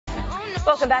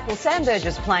Welcome back. Well, Sam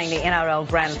Burgess playing the NRL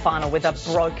Grand Final with a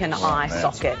broken eye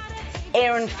socket.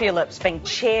 Aaron Phillips being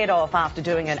cheered off after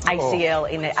doing an ACL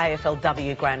in the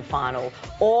AFLW Grand Final.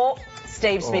 Or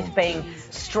Steve Smith being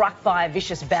struck by a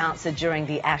vicious bouncer during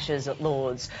the Ashes at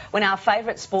Lords. When our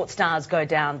favourite sports stars go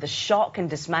down, the shock and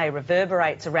dismay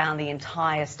reverberates around the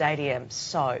entire stadium.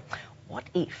 So, what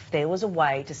if there was a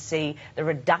way to see the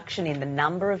reduction in the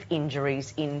number of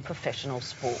injuries in professional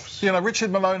sport? You know,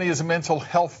 Richard Maloney is a mental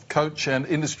health coach and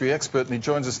industry expert, and he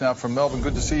joins us now from Melbourne.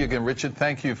 Good to see you again, Richard.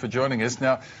 Thank you for joining us.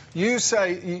 Now, you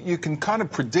say you can kind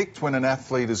of predict when an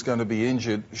athlete is going to be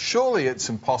injured. Surely it's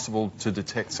impossible to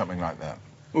detect something like that.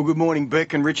 Well, good morning,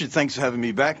 Beck, and Richard, thanks for having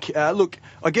me back. Look,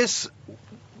 I guess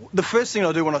the first thing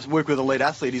I do when I work with a elite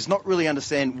athlete is not really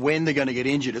understand when they're going to get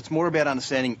injured. It's more about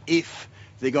understanding if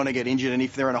they're going to get injured and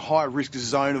if they're in a high-risk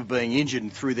zone of being injured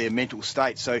and through their mental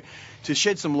state. So to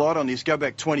shed some light on this, go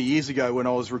back 20 years ago when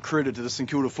I was recruited to the St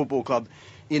Kilda Football Club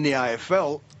in the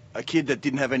AFL, a kid that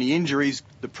didn't have any injuries,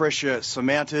 the pressure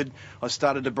surmounted, I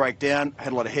started to break down,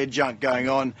 had a lot of head junk going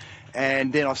on,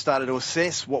 and then I started to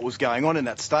assess what was going on in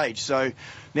that stage. So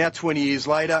now 20 years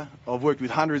later, I've worked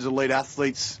with hundreds of elite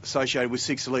athletes associated with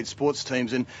 6 elite sports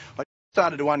teams, and I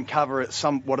started to uncover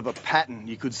somewhat of a pattern,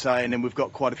 you could say, and then we've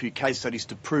got quite a few case studies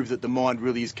to prove that the mind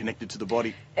really is connected to the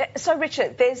body. So,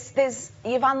 Richard,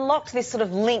 you've unlocked this sort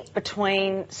of link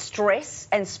between stress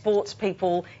and sports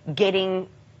people getting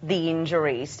the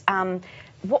injuries.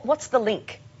 What's the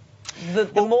link? The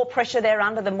more pressure they're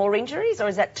under, the more injuries, or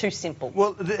is that too simple?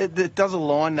 Well, it does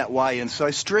align that way, and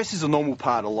so stress is a normal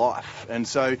part of life, and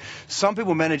so some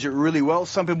people manage it really well,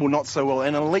 some people not so well,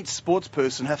 and an elite sports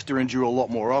person has to endure a lot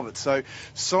more of it. So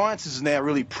science has now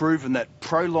really proven that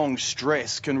prolonged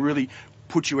stress can really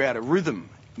put you out of rhythm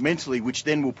mentally, which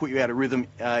then will put you out of rhythm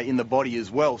in the body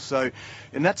as well. So,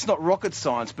 and that's not rocket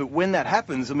science, but when that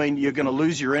happens, I mean, you're going to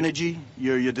lose your energy,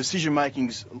 your decision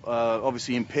making's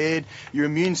obviously impaired, your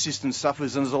immune system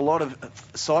suffers, and there's a lot of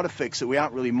side effects that we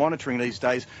aren't really monitoring these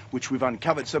days, which we've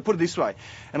uncovered. So put it this way,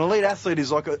 an elite athlete is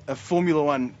like a Formula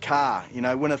One car. You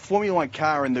know, when a Formula One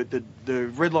car and the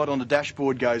red light on the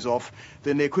dashboard goes off,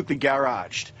 then they're quickly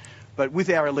garaged. But with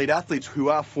our elite athletes who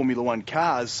are Formula One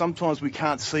cars, sometimes we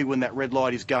can't see when that red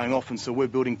light is going off, and so we're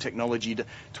building technology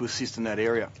to assist in that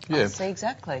area. Yeah, I see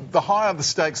exactly. The higher the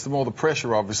stakes, the more the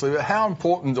pressure, obviously. But how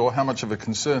important or how much of a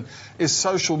concern is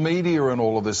social media in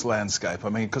all of this landscape? I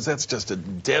mean, because that's just a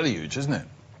deluge, isn't it?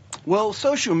 Well,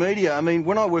 social media, I mean,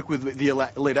 when I work with the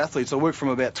elite athletes, I work from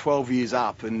about 12 years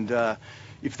up, and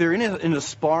if they're in an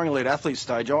aspiring elite athlete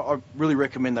stage, I really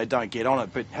recommend they don't get on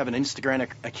it, but have an Instagram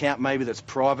account maybe that's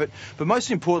private. But most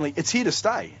importantly, it's here to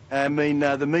stay. I mean,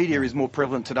 the media is more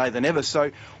prevalent today than ever. So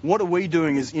what are we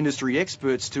doing as industry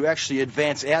experts to actually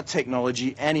advance our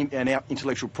technology and our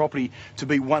intellectual property to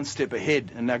be one step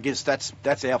ahead? And I guess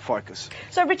that's our focus.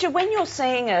 So, Richard, when you're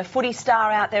seeing a footy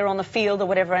star out there on the field or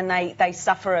whatever, and they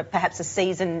suffer perhaps a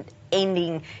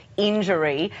season-ending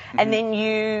injury, and then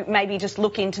you maybe just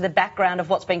look into the background of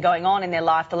what's been going on in their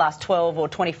life the last 12 or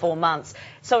 24 months.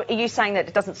 So are you saying that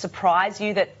it doesn't surprise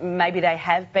you that maybe they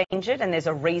have been injured and there's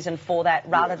a reason for that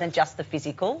rather than just the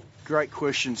physical? Great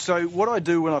question. So what I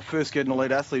do when I first get an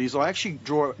elite athlete is I actually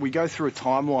we go through a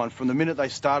timeline from the minute they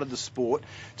started the sport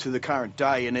to the current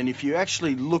day, and then if you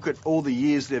actually look at all the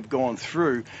years they've gone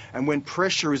through and when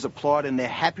pressure is applied and their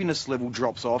happiness level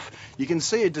drops off, you can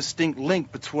see a distinct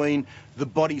link between the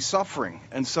body suffering.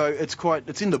 And so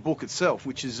it's in the book itself,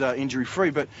 which is injury-free,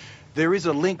 but there is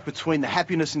a link between the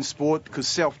happiness in sport because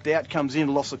self-doubt comes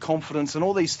in, loss of confidence, and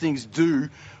all these things do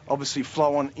obviously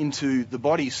flow on into the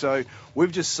body. So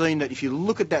we've just seen that if you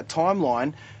look at that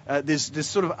timeline, there's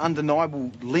sort of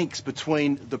undeniable links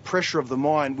between the pressure of the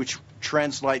mind, which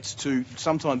translates to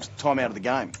sometimes time out of the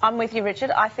game. I'm with you,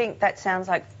 Richard. I think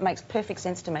that makes perfect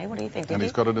sense to me. What do you think, Dickie? And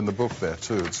he's got it in the book there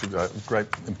too. It's a great,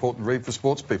 important read for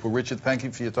sports people. Richard, thank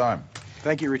you for your time.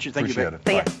 Thank you, Richard. Thank you, Ben.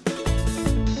 Appreciate it.